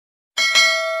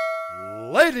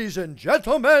Ladies and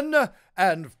gentlemen,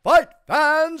 and fight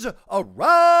fans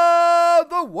around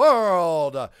the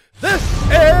world, this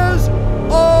is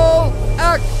All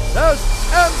Access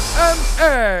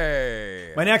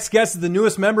MMA. My next guest is the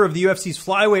newest member of the UFC's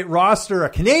flyweight roster, a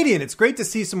Canadian. It's great to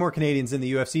see some more Canadians in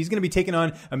the UFC. He's going to be taking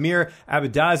on Amir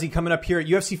Albazi coming up here at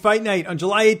UFC Fight Night on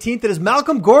July 18th. It is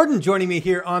Malcolm Gordon joining me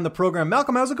here on the program.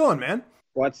 Malcolm, how's it going, man?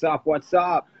 What's up? What's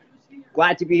up?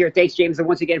 Glad to be here. Thanks, James, and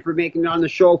once again for making me on the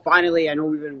show. Finally, I know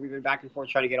we've been back and forth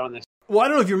trying to get on this. Well, I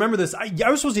don't know if you remember this. I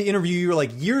was supposed to interview you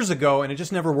like years ago, and it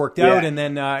just never worked out. And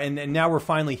then and now we're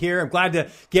finally here. I'm glad to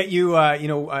get you.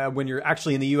 When you're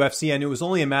actually in the UFC, I knew it was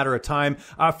only a matter of time.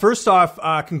 First off,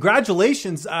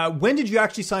 congratulations. When did you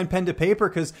actually sign pen to paper?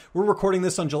 Because we're recording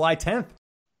this on July 10th.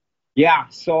 Yeah.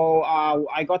 So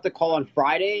I got the call on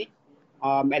Friday.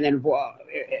 And then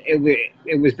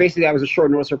it was basically, I was a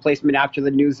short notice replacement after the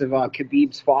news of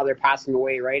Khabib's father passing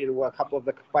away, right? And a couple of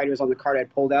the fighters on the card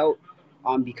had pulled out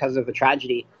because of the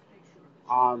tragedy.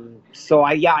 So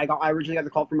I originally got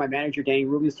the call from my manager, Danny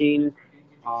Rubenstein,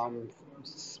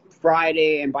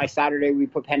 Friday, and by Saturday we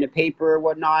put pen to paper and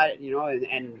whatnot, I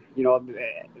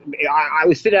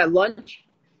was sitting at lunch.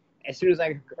 As soon as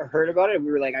I heard about it,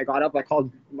 I got up, I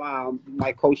called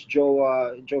my coach,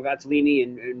 Joe Vazzolini,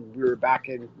 and we were back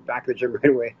at the gym right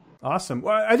away. Awesome.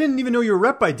 Well, I didn't even know you were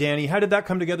rep by Danny. How did that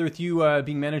come together with you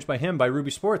being managed by him, by Ruby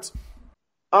Sports?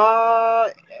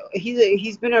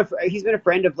 He's been a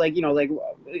friend of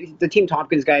the Team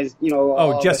Tompkins guys,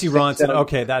 Jesse Ronson.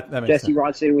 Okay, that makes Jesse sense.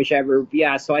 Ronson, whichever.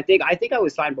 Yeah, so I think I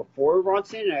was signed before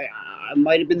Ronson. I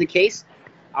might have been the case.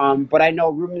 But I know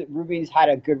Ruben's had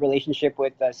a good relationship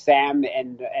with Sam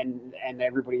and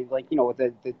everybody, with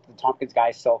the Tompkins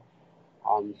guys. So,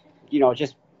 I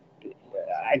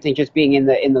think just being in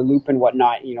the loop and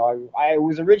whatnot. I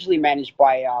was originally managed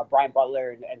by Brian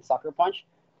Butler and Sucker Punch.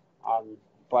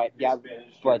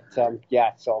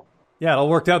 So. Yeah, it all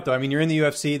worked out, though. I mean, you're in the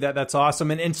UFC. That's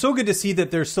awesome. And so good to see that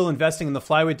they're still investing in the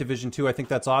flyweight division, too. I think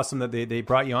that's awesome that they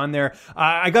brought you on there.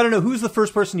 I got to know, who's the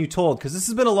first person you told? Because this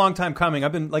has been a long time coming.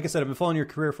 Like I said, I've been following your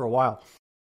career for a while.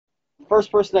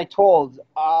 First person I told,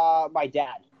 my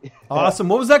dad. Awesome.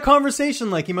 What was that conversation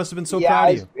like? He must have been so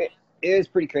proud of you. It was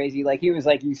pretty crazy. He was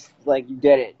like, you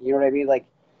did it. You know what I mean?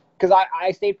 Because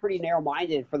I stayed pretty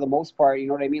narrow-minded for the most part, you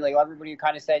know what I mean? Everybody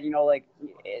kind of said,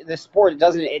 the sport, it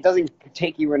doesn't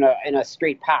take you in a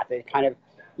straight path. It kind of,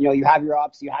 you have your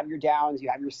ups, you have your downs, you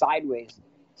have your sideways.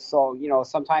 So,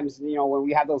 sometimes, when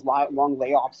we have those long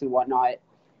layoffs and whatnot,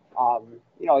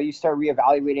 you start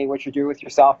reevaluating what you're doing with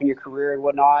yourself and your career and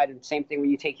whatnot. And same thing when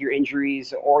you take your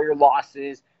injuries or your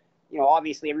losses.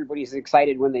 Obviously everybody's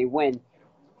excited when they win.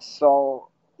 So,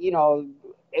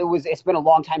 it's been a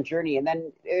long time journey, and then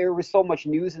there was so much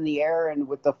news in the air, and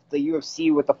with the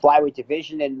UFC, with the flyweight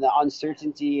division, and the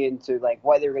uncertainty into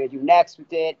what they're going to do next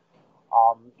with it,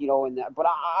 but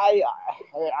I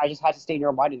just had to stay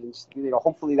narrow-minded, and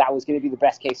hopefully that was going to be the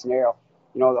best case scenario.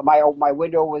 My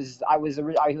window was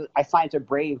I signed to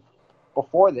Brave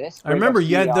before this. I remember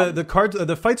you had the cards,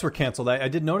 the fights were canceled. I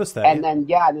did notice that. And then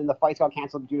the fights got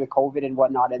canceled due to COVID and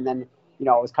whatnot, and then. It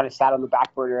was kind of sat on the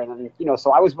back burner, and then, so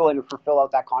I was willing to fulfill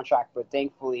out that contract, but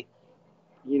thankfully,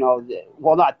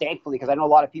 not thankfully, because I know a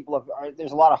lot of people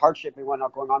there's a lot of hardship and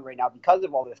whatnot going on right now because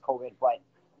of all this COVID, but,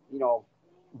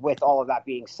 with all of that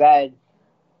being said,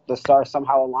 the stars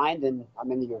somehow aligned, and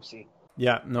I'm in the UFC.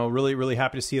 Yeah, no, really, really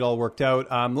happy to see it all worked out.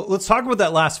 Let's talk about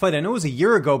that last fight. I know it was a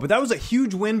year ago, but that was a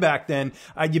huge win back then.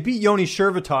 You beat Yoni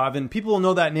Shirvatov, and people will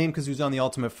know that name because he was on The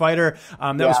Ultimate Fighter.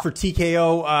 That was for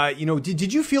TKO.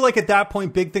 Did you feel like at that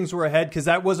point big things were ahead? Because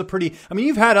that was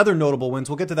you've had other notable wins.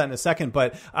 We'll get to that in a second.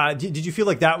 But did you feel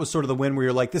like that was sort of the win where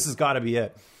you're like, this has got to be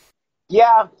it?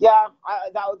 Yeah.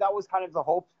 That was kind of the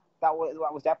hope. That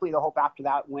was definitely the hope after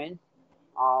that win.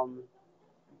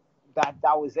 That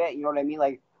was it. You know what I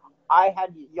mean?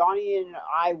 Yanni and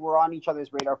I were on each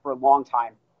other's radar for a long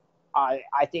time. I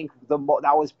think that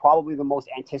was probably the most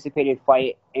anticipated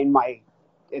fight in my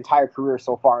entire career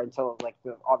so far until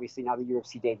obviously now the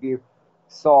UFC debut.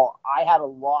 So I had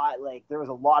there was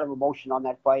a lot of emotion on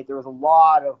that fight. There was a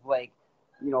lot of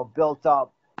built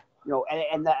up,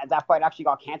 and that fight actually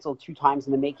got canceled 2 times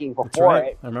in the making before. That's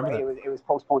right. I remember that. It was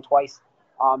postponed twice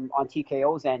on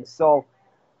TKO's end. So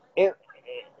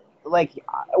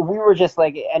we were just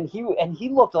and he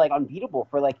looked unbeatable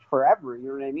for forever, you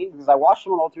know what I mean? Because I watched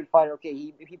him on Ultimate Fighter. Okay,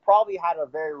 he probably had a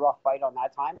very rough fight on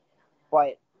that time,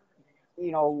 but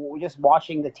just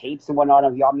watching the tapes and whatnot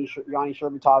of Yanni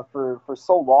Shirvatov for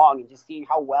so long, and just seeing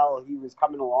how well he was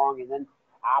coming along, and then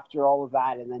after all of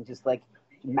that, and then just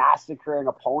massacring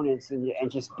opponents and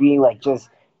just being I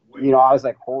was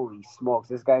like, holy smokes,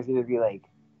 this guy's gonna be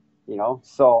you know.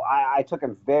 So I took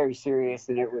him very serious,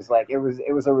 and it was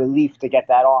a relief to get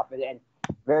that off, and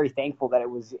very thankful that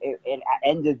it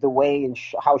ended the way and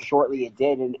how shortly it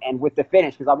did, and with the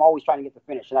finish, because I'm always trying to get the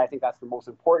finish, and I think that's the most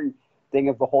important thing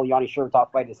of the whole Yanni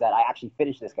Shurbatov fight, is that I actually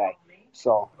finished this guy.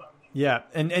 So. Yeah,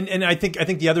 and I think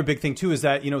the other big thing too is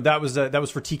that, you know, that was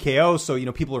for TKO, so, you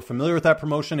know, people are familiar with that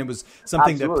promotion. It was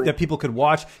something that people could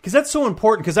watch, because that's so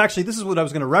important. Because actually, this is what I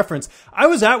was going to reference. I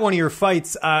was at one of your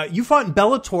fights. You fought in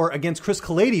Bellator against Chris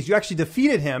Kalades. You actually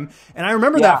defeated him, and I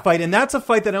remember that fight. And that's a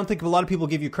fight that I don't think a lot of people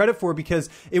give you credit for, because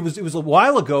it was a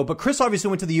while ago. But Chris obviously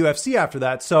went to the UFC after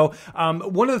that. So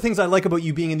one of the things I like about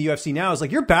you being in the UFC now is,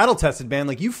 like, you're battle tested, man.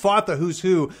 Like, you fought the who's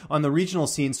who on the regional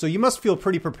scene, so you must feel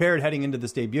pretty prepared heading into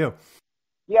this debut.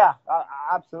 Yeah,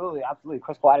 absolutely.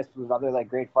 Chris Kalades was another, like,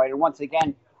 great fighter. Once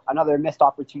again, another missed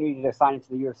opportunity to sign into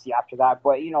the UFC after that.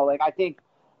 But, you know, like, I think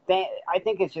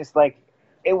it's just, like,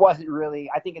 it wasn't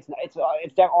really. I think it's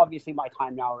obviously my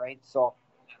time now, right? So,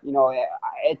 you know,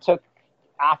 it took,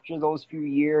 after those few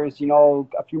years, you know,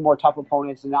 a few more tough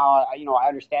opponents, and now, you know, I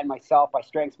understand myself, my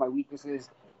strengths, my weaknesses,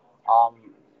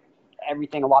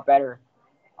 everything a lot better.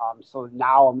 So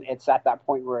now it's at that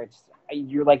point where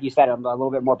you're, like you said, I'm a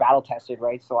little bit more battle tested,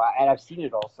 right? So and I've seen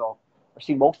it all, so I've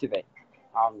seen most of it.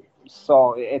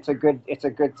 So it's a good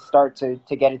start to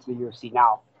get into the UFC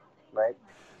now, right?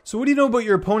 So what do you know about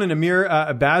your opponent, Amir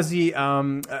Albazi?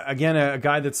 Again, a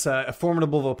guy that's a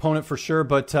formidable opponent for sure,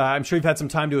 but I'm sure you've had some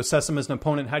time to assess him as an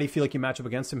opponent. How do you feel like you match up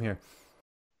against him here?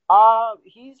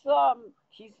 He's got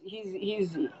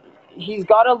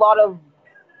a lot of.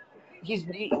 He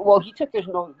took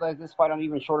this fight on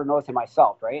even shorter notice than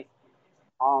myself, right?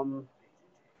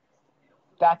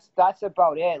 That's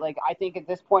about it. Like, I think at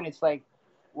this point it's like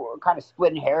we're kind of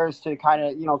splitting hairs to kind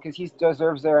of, you know, because he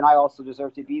deserves there and I also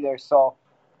deserve to be there. So,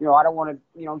 you know, I don't want to,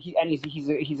 you know, he's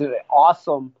an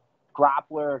awesome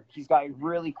grappler. He's got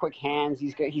really quick hands.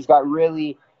 He's got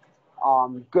really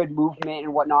good movement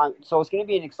and whatnot. So it's going to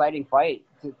be an exciting fight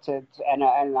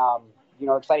you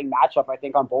know, exciting matchup, I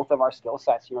think, on both of our skill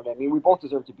sets. You know what I mean? We both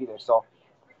deserve to be there, so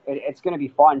it's going to be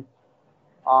fun.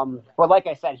 But like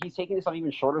I said, he's taking this on even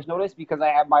shorter notice, because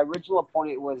my original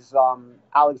opponent was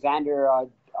Alexander. I'm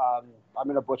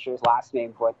going to butcher his last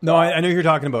name, but no, I know who you're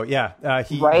talking about. Yeah,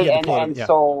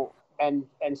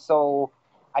 So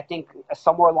I think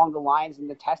somewhere along the lines in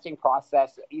the testing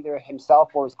process, either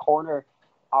himself or his corner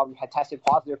had tested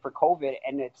positive for COVID,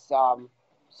 and it's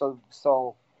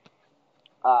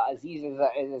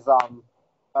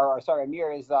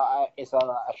Amir is a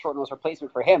short notice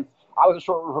replacement for him. I was a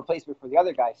short replacement for the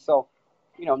other guy. So,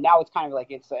 you know, now it's kind of like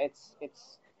it's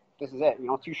this is it. You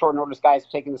know, two short notice guys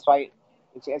taking this fight.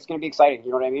 It's going to be exciting.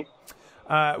 You know what I mean?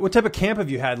 What type of camp have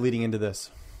you had leading into this?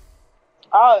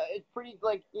 It's pretty,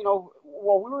 like, you know,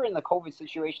 well, we were in the COVID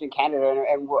situation in Canada,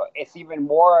 and it's even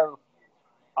more.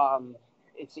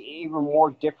 It's even more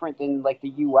different than, like, the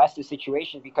U.S. the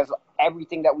situation, because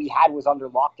everything that we had was under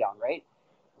lockdown, right?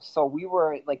 So we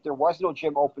were, like, there was no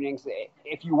gym openings.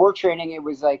 If you were training, it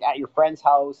was, like, at your friend's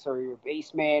house or your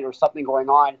basement or something going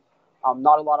on.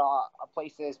 Not a lot of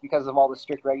places, because of all the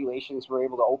strict regulations, were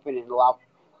able to open and allow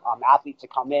athletes to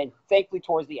come in. Thankfully,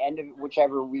 towards the end of it,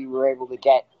 whichever, we were able to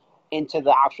get into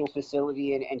the actual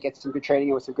facility and get some good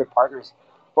training with some good partners.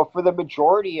 But for the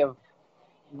majority of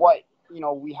what, you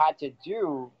know, we had to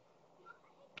do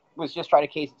was just try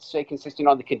to stay consistent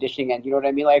on the conditioning end. You know what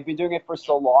I mean? Like, I've been doing it for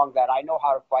so long that I know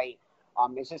how to fight.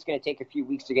 It's just going to take a few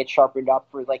weeks to get sharpened up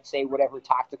for, like, say, whatever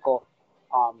tactical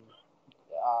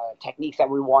techniques that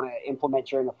we want to implement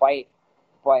during the fight.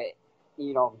 But,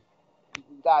 you know,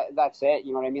 that's it.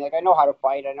 You know what I mean? Like, I know how to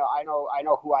fight. I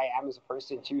know who I am as a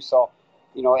person too. So,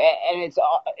 you know, and it's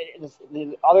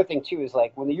the other thing too is,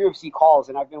 like, when the UFC calls,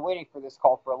 and I've been waiting for this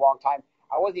call for a long time.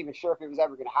 I wasn't even sure if it was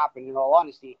ever going to happen. In all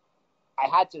honesty, I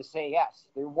had to say yes.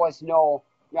 There was no,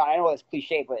 you know, I know it's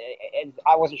cliche, but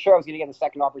I wasn't sure I was going to get the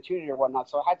second opportunity or whatnot,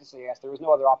 so I had to say yes. There was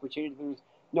no other opportunity. There was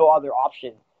no other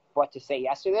option but to say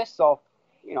yes to this. So,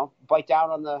 you know, bite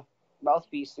down on the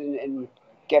mouthpiece and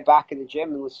get back in the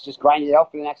gym, and let's just grind it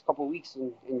out for the next couple of weeks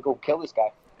and go kill this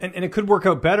guy. And it could work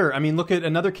out better. I mean, look at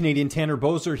another Canadian, Tanner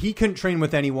Boser. He couldn't train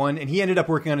with anyone, and he ended up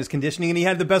working on his conditioning, and he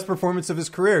had the best performance of his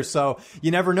career. So you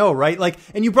never know, right? Like,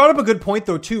 and you brought up a good point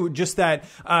though too, just that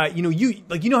you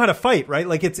know how to fight, right?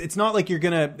 Like, it's not like you're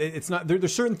gonna. It's not.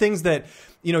 There's certain things that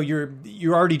you know,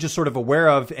 you're already just sort of aware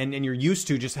of, and you're used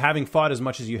to just having fought as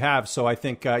much as you have. So I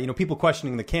think, you know, people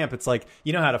questioning the camp, it's like,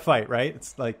 you know how to fight, right?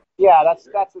 It's like, yeah, that's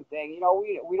the thing. You know,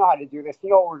 we know how to do this. You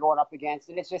know what we're going up against,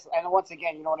 and it's just, and once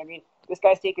again, you know what I mean. This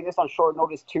guy's taking this on short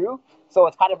notice too, so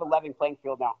it's kind of a level playing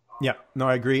field now. Yeah, no,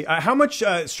 I agree. How much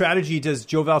strategy does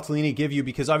Joe Valtellini give you?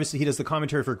 Because obviously he does the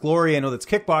commentary for Glory. I know that's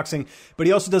kickboxing, but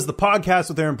he also does the podcast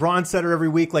with Aaron Bronstetter every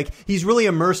week. Like, he's really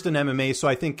immersed in MMA. So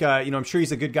I think, you know, I'm sure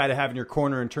he's a good guy to have in your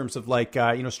corner in terms of like,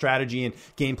 you know, strategy and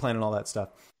game plan and all that stuff.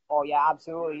 Oh yeah,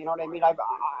 absolutely. You know what I mean? I've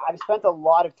spent a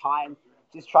lot of time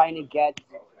just trying to get,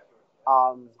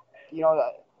 you know,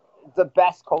 the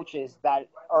best coaches that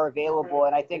are available.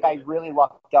 And I think I really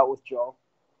lucked out with Joe.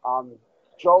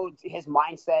 Joe, his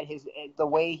mindset, the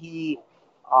way he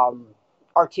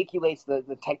articulates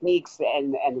the techniques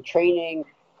and the training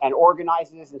and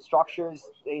organizes and structures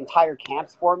the entire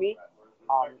camps for me.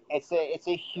 It's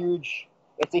a huge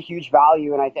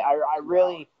value, and I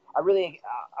really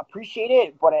appreciate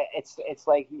it. But it's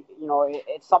like, you know,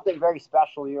 it's something very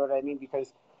special. You know what I mean?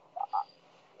 Because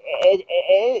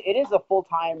it is a full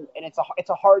time, and it's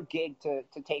a hard gig to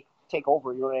take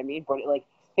over. You know what I mean? But like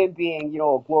him being, you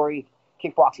know, a Glory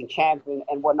kickboxing champ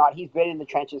and whatnot, he's been in the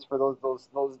trenches for those,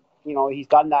 you know, he's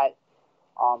done that,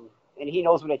 and he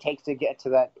knows what it takes to get to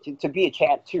that, to be a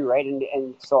champ too, right?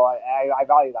 And so I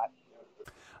value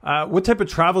that. What type of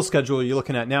travel schedule are you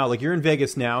looking at now? Like, you're in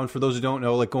Vegas now, and for those who don't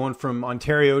know, like, going from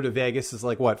Ontario to Vegas is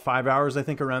like what, 5 hours, I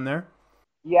think, around there?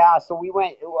 Yeah, so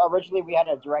originally we had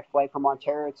a direct flight from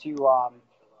Ontario straight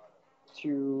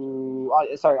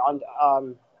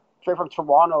from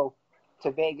Toronto to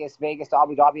Vegas to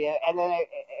Abu Dhabi, and then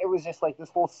it was just like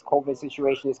this whole COVID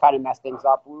situation has kind of messed things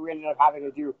up. We ended up having to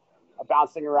do a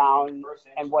bouncing around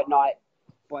and whatnot,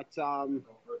 but you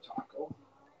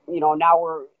know, now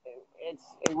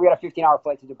we had a 15-hour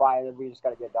flight to Dubai, and we just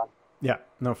got to get it done. Yeah,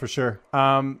 no, for sure.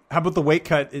 How about the weight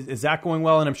cut? Is that going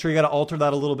well? And I'm sure you got to alter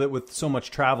that a little bit with so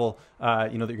much travel, you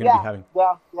know, that you're going to be having.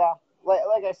 Yeah.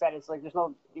 Like I said, it's like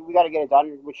we got to get it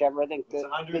done, whichever. I think it's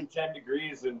 110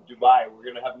 degrees in Dubai. We're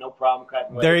going to have no problem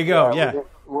cutting weight. There you go. Yeah.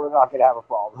 We're not going to have a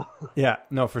problem. Yeah,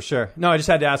 no, for sure. No, I just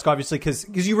had to ask, obviously, because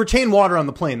you retain water on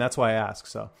the plane. That's why I asked.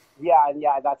 So.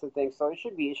 Yeah, that's the thing. So it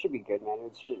should be good, man.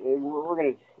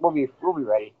 We'll be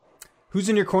ready. Who's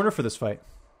in your corner for this fight?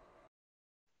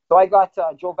 So I got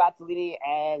Joe Valtellini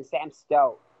and Sam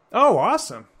Stout. Oh,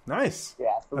 awesome. Nice.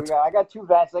 Yeah, so I got two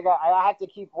vets. I have to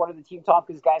keep one of the Team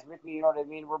Tompkins guys with me, you know what I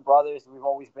mean? We're brothers. We've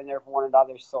always been there for one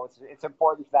another, so it's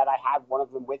important that I have one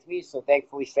of them with me. So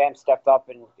thankfully Sam stepped up,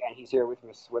 and he's here with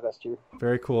us too.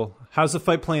 Very cool. How's the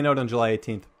fight playing out on July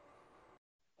 18th?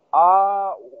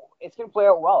 It's going to play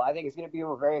out well. I think it's going to be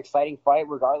a very exciting fight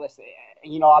regardless.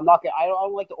 You know, I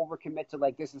don't like to overcommit to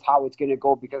like this is how it's going to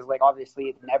go, because like obviously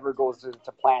it never goes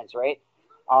to plans, right?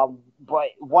 But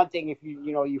one thing, if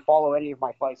you follow any of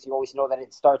my fights, you always know that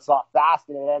it starts off fast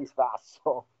and it ends fast.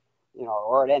 So, you know,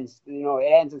 or it ends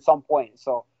at some point.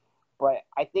 So, but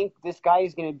I think this guy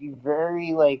is going to be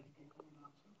very like,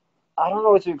 I don't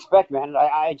know what to expect, man.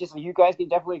 You guys can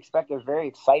definitely expect a very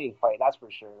exciting fight. That's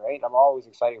for sure, right? I'm always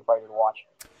an exciting fighter to watch.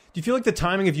 Do you feel like the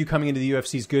timing of you coming into the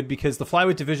UFC is good because the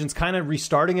flyweight division's kind of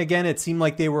restarting again? It seemed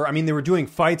like they were doing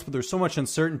fights, but there's so much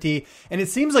uncertainty. And it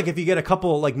seems like if you get a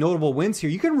couple like notable wins here,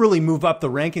 you can really move up the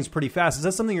rankings pretty fast. Is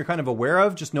that something you're kind of aware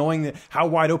of, just knowing how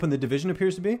wide open the division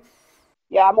appears to be?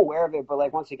 Yeah, I'm aware of it. But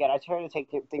like, once again, I try to take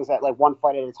things at like one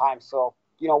fight at a time. So,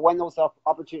 you know, when those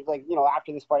opportunities, like, you know,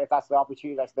 after this fight, if that's the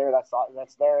opportunity that's there,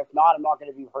 that's there. If not, I'm not going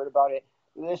to be heard about it.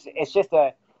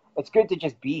 It's good to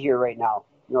just be here right now.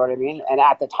 You know what I mean? And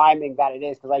at the timing that it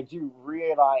is, because I do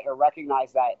realize or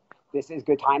recognize that this is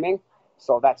good timing.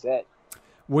 So that's it.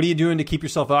 What are you doing to keep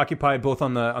yourself occupied, both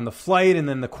on the flight and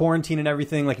then the quarantine and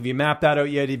everything? Like, have you mapped that out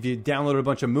yet? Have you downloaded a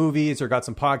bunch of movies or got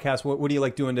some podcasts? What do you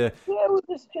like doing to? Yeah,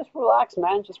 just relax,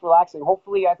 man. Just relaxing.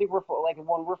 Hopefully, I think when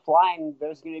we're flying,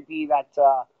 there's going to be that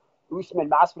Usman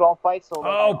Masvidal fight. So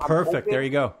perfect. There you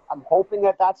go. I'm hoping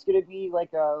that that's going to be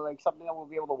like something that we'll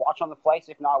be able to watch on the flights.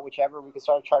 If not, whichever, we can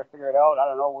try to figure it out. I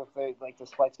don't know if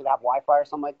this flight's going to have Wi-Fi or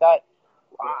something like that.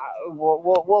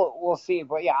 We'll see.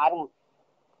 But yeah,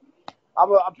 I'm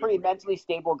a pretty mentally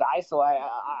stable guy, so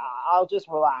I'll just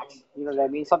relax. You know what I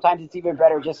mean? Sometimes it's even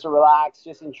better just to relax,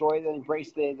 just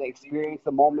embrace the experience,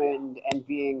 the moment, and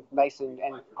being nice and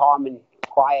calm and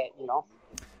quiet. You know.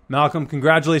 Malcolm,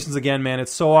 congratulations again, man.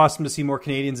 It's so awesome to see more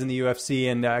Canadians in the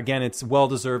UFC. And again, it's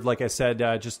well-deserved. Like I said,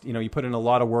 you put in a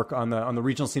lot of work on the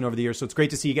regional scene over the years. So it's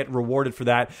great to see you get rewarded for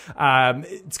that.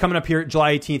 It's coming up here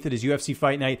July 18th. It is UFC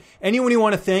Fight Night. Anyone you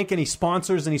want to thank, any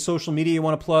sponsors, any social media you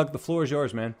want to plug, the floor is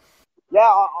yours, man. Yeah,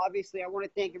 obviously, I want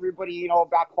to thank everybody,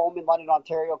 back home in London,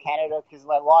 Ontario, Canada, because a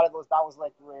lot of those, that was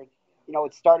like where,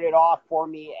 it started off for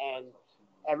me, and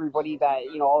everybody that,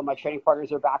 all of my training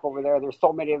partners are back over there. There's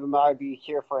so many of them that I'd be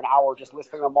here for an hour just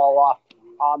listing them all off.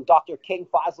 Dr. King,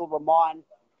 Faisal Rahman,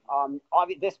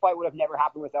 obviously, this fight would have never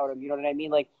happened without him. You know what I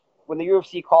mean? Like, when the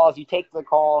UFC calls, you take the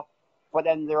call, but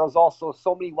then there was also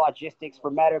so many logistics for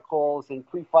medicals and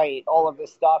pre-fight, all of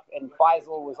this stuff. And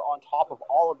Faisal was on top of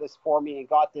all of this for me and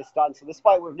got this done. So this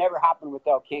fight would have never happened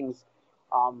without King's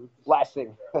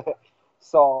blessing.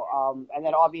 So, and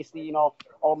then obviously, all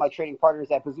of my training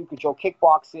partners at Bazooka Joe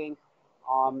Kickboxing.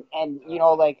 And,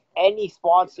 like any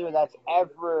sponsor that's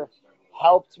ever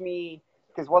helped me,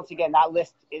 because once again, that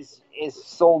list is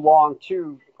so long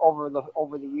too over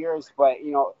the years. But,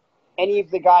 any of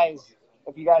the guys,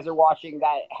 if you guys are watching,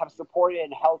 that have supported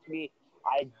and helped me,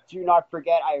 I do not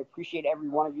forget. I appreciate every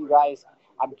one of you guys.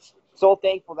 I'm so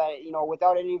thankful that,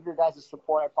 without any of your guys'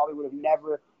 support, I probably would have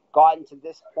never gotten to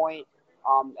this point.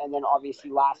 And then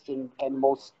obviously last and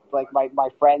most, like my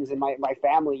friends and my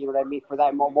family, you know what I mean, for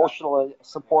that emotional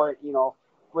support,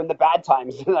 when the bad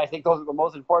times. And I think those are the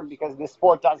most important, because this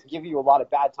sport does give you a lot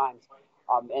of bad times.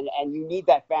 And you need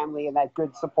that family and that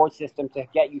good support system to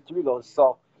get you through those.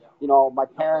 So, my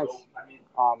parents,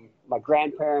 my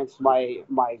grandparents, my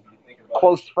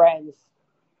close friends,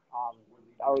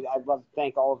 I'd love to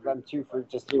thank all of them too for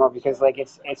just, because like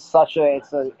it's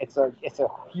a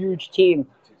huge team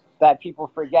that people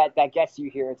forget that gets you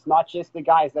here. It's not just the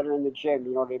guys that are in the gym,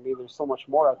 you know what I mean? There's so much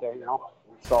more out there,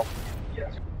 So.